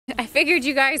I figured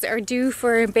you guys are due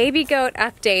for a baby goat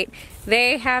update.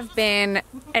 They have been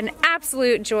an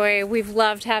absolute joy. We've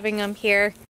loved having them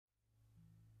here.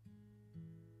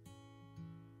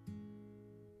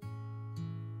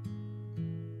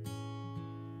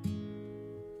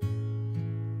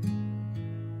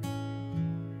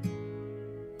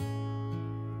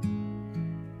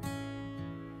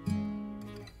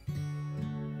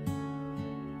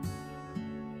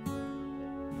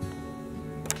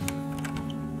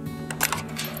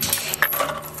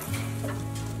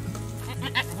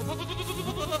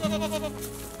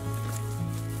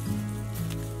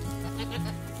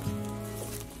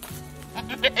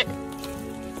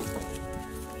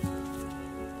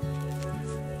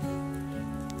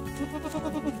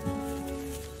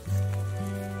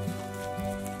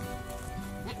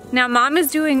 Now Mom is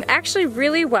doing actually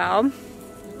really well.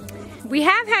 We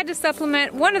have had to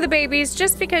supplement one of the babies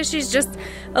just because she's just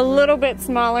a little bit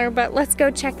smaller, but let's go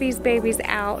check these babies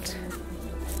out.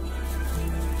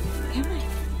 Come on.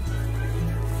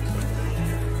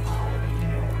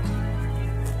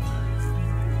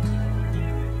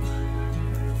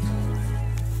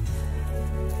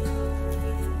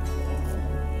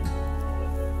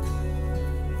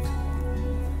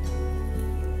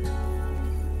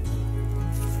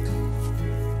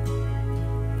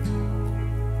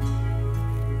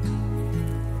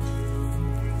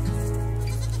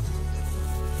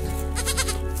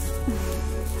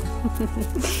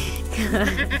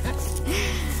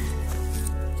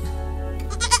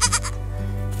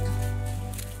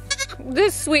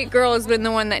 This sweet girl has been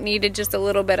the one that needed just a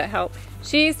little bit of help.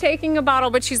 She's taking a bottle,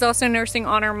 but she's also nursing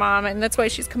on her mom, and that's why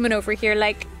she's coming over here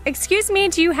like, excuse me,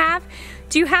 do you have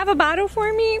a bottle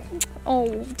for me?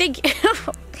 Oh, thank you.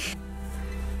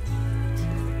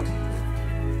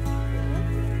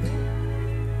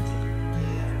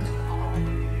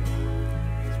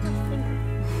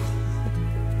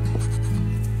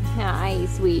 Hi,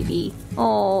 sweetie.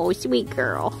 Oh, sweet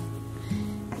girl.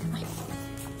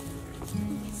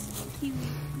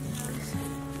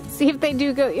 See if they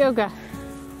do goat yoga.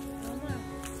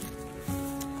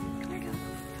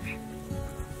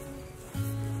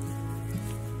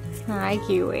 Hi,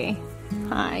 Kiwi.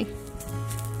 Hi.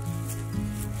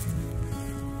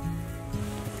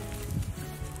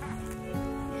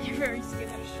 You're very skittish.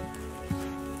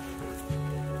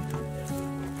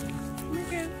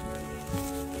 Okay.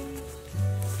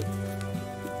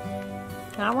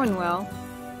 That one will.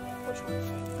 Which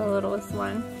one? The littlest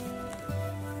one.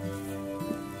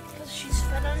 Because she's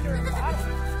fed under a bottle.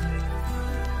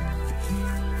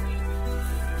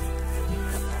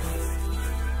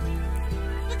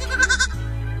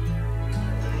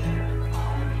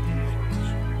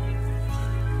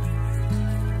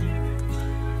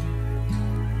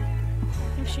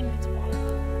 I think she needs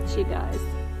water. She does.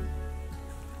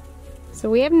 So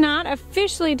we have not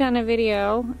officially done a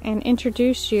video and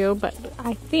introduced you, but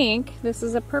I think this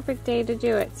is a perfect day to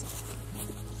do it.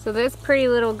 So this pretty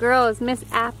little girl is Miss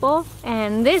Apple,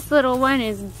 and this little one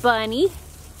is Bunny.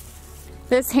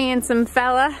 This handsome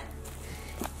fella,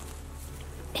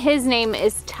 his name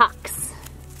is Tux.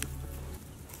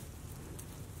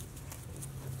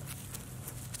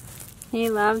 He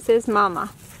loves his mama.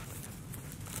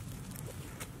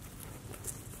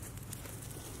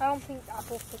 I don't think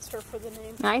Apple fits her for the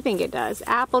name. I think it does.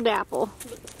 Apple Dapple.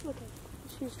 Look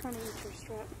at, she's trying to eat her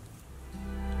strap.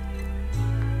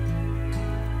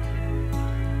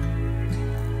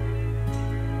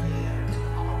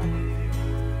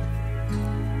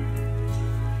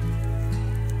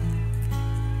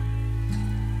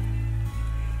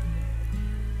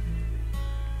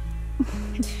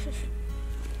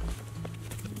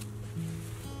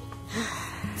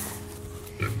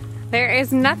 There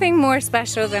is nothing more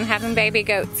special than having baby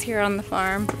goats here on the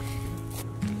farm.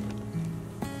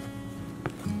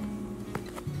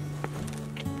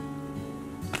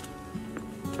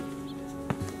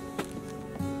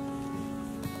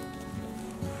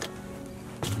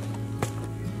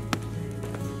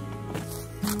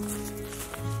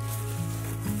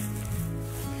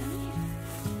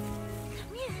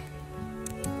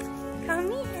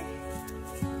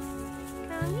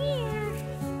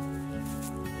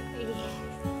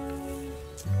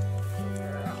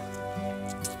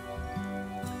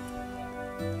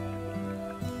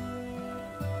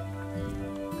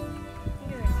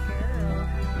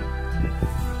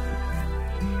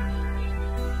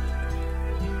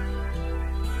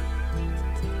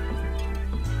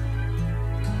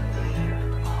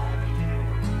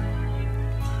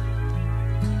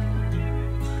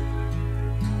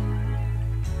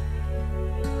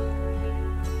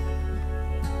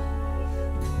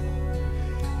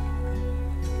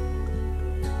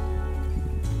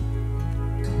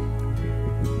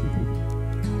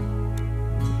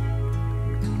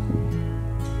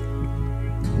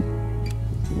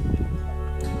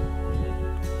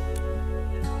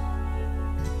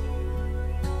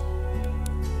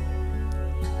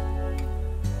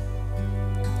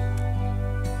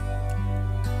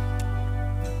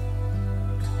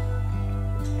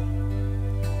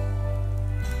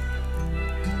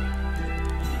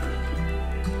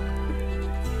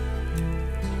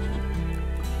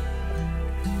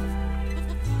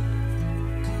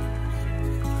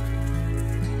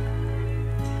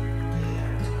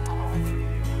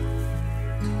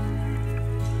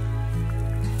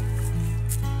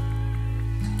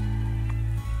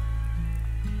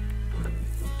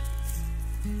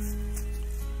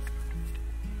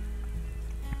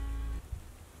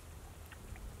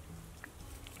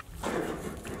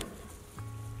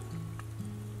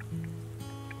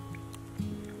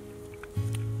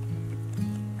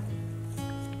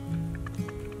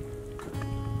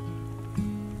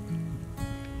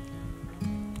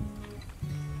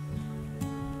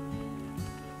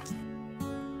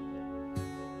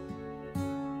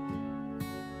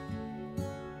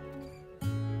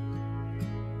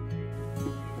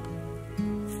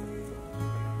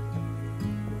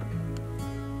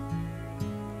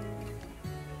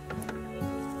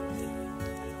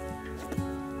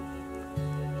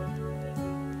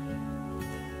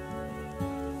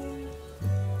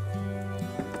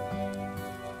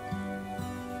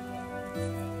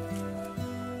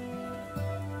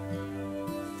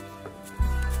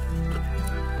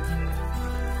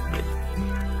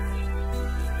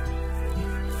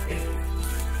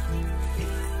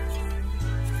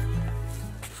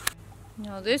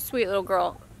 Now this sweet little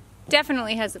girl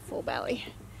definitely has a full belly.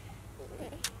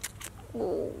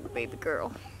 Oh, baby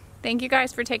girl. Thank you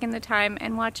guys for taking the time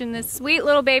and watching this sweet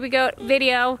little baby goat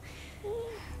video.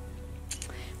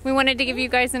 We wanted to give you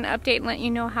guys an update and let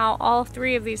you know how all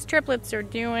 3 of these triplets are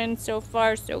doing. So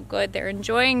far, so good. They're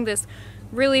enjoying this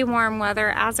really warm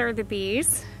weather, as are the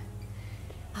bees.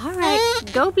 All right,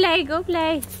 go play, go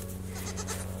play.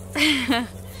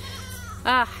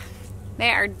 They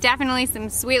are definitely some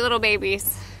sweet little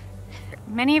babies.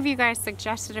 Many of you guys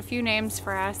suggested a few names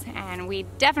for us, and we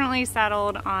definitely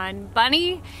settled on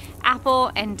Bunny,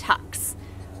 Apple, and Tux.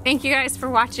 Thank you guys for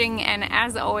watching, and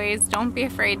as always, don't be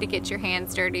afraid to get your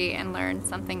hands dirty and learn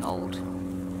something old.